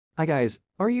Hi guys,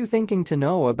 are you thinking to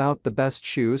know about the best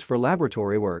shoes for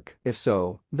laboratory work? If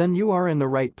so, then you are in the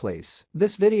right place.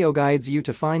 This video guides you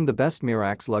to find the best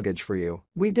Mirax luggage for you.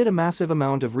 We did a massive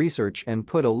amount of research and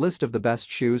put a list of the best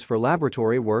shoes for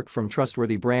laboratory work from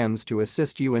trustworthy brands to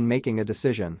assist you in making a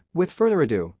decision. With further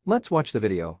ado, let's watch the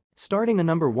video. Starting at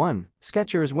number 1,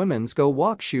 Skechers Women's Go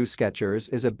Walk Shoe.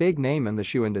 Skechers is a big name in the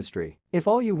shoe industry. If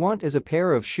all you want is a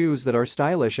pair of shoes that are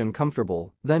stylish and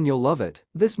comfortable, then you'll love it.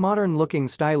 This modern-looking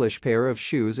stylish pair of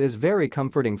shoes is very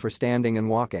comforting for standing and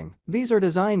walking. These are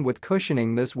designed with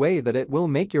cushioning this way that it will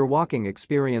make your walking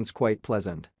experience quite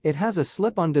pleasant. It has a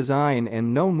slip-on design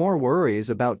and no more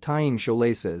worries about tying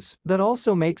shoelaces. That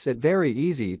also makes it very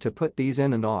easy to put these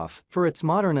in and off. For its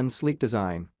modern and sleek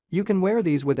design, you can wear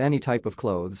these with any type of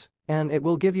clothes, and it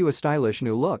will give you a stylish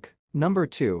new look. Number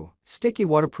 2. Sticky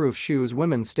Waterproof Shoes.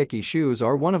 Women's sticky shoes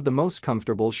are one of the most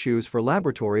comfortable shoes for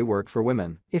laboratory work for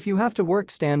women. If you have to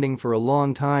work standing for a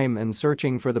long time and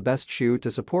searching for the best shoe to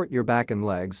support your back and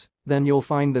legs, then you'll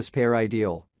find this pair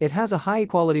ideal. It has a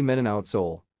high-quality mitten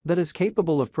outsole that is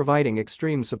capable of providing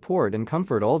extreme support and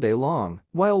comfort all day long.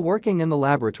 While working in the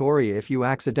laboratory, if you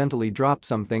accidentally drop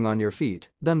something on your feet,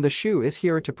 then the shoe is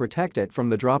here to protect it from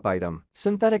the drop item.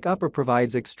 Synthetic upper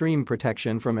provides extreme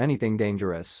protection from anything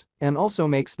dangerous and also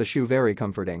makes the shoe very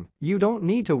comforting. You don't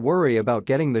need to worry about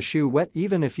getting the shoe wet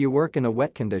even if you work in a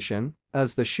wet condition,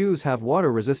 as the shoes have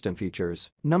water-resistant features.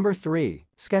 Number 3.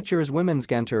 Skechers Women's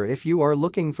Ganter. If you are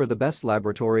looking for the best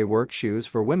laboratory work shoes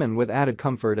for women with added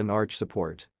comfort and arch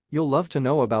support, you'll love to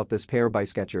know about this pair by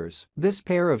Skechers. This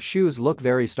pair of shoes look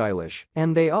very stylish,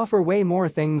 and they offer way more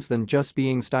things than just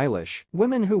being stylish.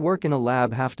 Women who work in a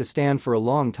lab have to stand for a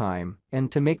long time,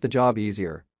 and to make the job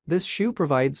easier, this shoe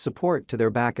provides support to their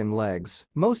back and legs.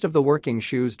 Most of the working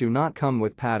shoes do not come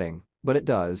with padding, but it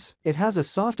does. It has a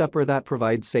soft upper that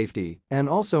provides safety and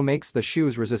also makes the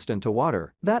shoes resistant to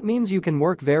water. That means you can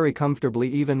work very comfortably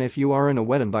even if you are in a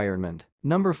wet environment.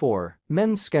 Number 4.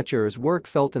 Men's Skechers Work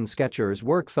Felton. Skechers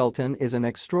Work Felton is an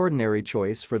extraordinary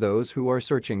choice for those who are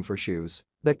searching for shoes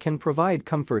that can provide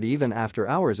comfort even after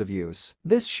hours of use.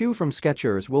 This shoe from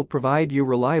Skechers will provide you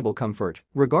reliable comfort,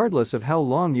 regardless of how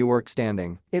long you work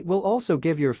standing. It will also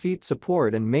give your feet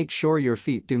support and make sure your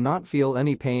feet do not feel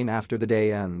any pain after the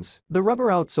day ends. The rubber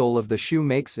outsole of the shoe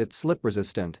makes it slip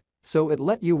resistant, so it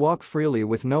let you walk freely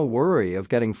with no worry of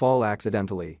getting fall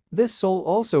accidentally. This sole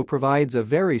also provides a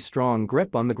very strong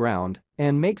grip on the ground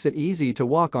and makes it easy to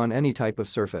walk on any type of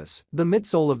surface. The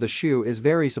midsole of the shoe is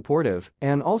very supportive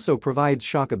and also provides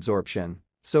shock absorption,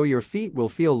 so your feet will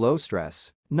feel low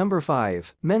stress. Number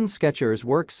 5. Men's Skechers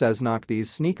Work Seznok. These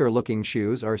sneaker-looking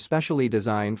shoes are specially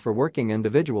designed for working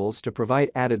individuals to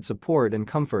provide added support and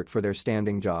comfort for their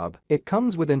standing job. It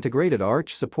comes with integrated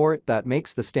arch support that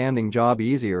makes the standing job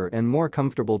easier and more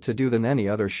comfortable to do than any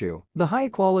other shoe. The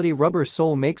high-quality rubber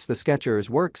sole makes the Skechers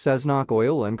Work Seznok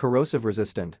oil and corrosive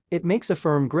resistant. It makes a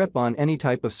firm grip on any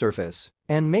type of surface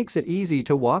and makes it easy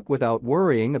to walk without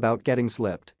worrying about getting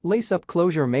slipped. Lace-up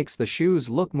closure makes the shoes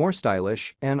look more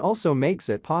stylish and also makes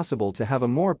it possible to have a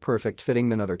more perfect fitting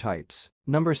than other types.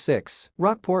 Number 6.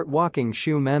 Rockport Walking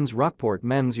Shoe. Men's Rockport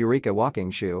Men's Eureka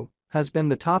Walking Shoe has been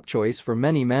the top choice for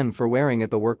many men for wearing at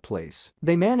the workplace.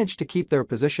 They manage to keep their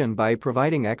position by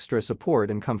providing extra support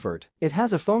and comfort. It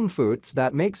has a foam foot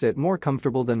that makes it more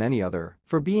comfortable than any other.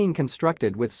 For being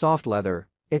constructed with soft leather,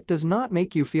 it does not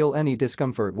make you feel any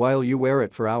discomfort while you wear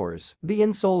it for hours. The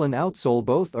insole and outsole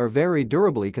both are very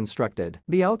durably constructed.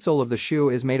 The outsole of the shoe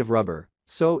is made of rubber,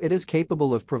 so it is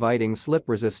capable of providing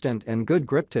slip-resistant and good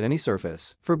grip to any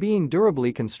surface. For being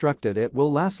durably constructed, it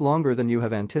will last longer than you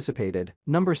have anticipated.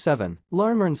 Number 7.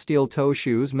 Lanvin Steel Toe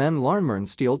Shoes. Lanvin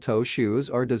Steel Toe Shoes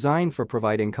are designed for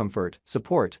providing comfort,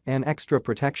 support, and extra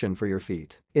protection for your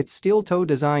feet. Its steel toe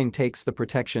design takes the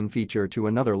protection feature to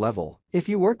another level. If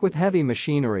you work with heavy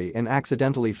machinery and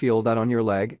accidentally feel that on your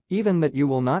leg, even that you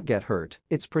will not get hurt.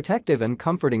 Its protective and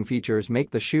comforting features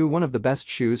make the shoe one of the best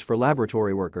shoes for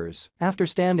laboratory workers. After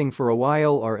standing for a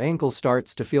while, our ankle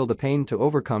starts to feel the pain. To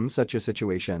overcome such a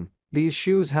situation, these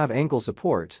shoes have ankle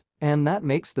support, and that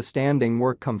makes the standing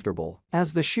work comfortable.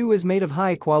 As the shoe is made of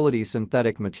high-quality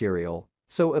synthetic material,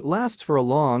 so it lasts for a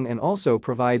long and also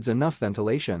provides enough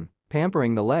ventilation,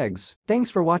 pampering the legs. Thanks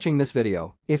for watching this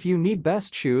video. If you need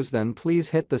best shoes, then please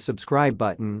hit the subscribe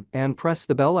button and press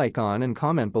the bell icon and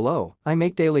comment below. I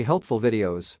make daily helpful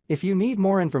videos. If you need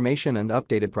more information and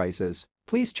updated prices,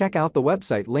 please check out the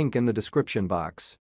website link in the description box.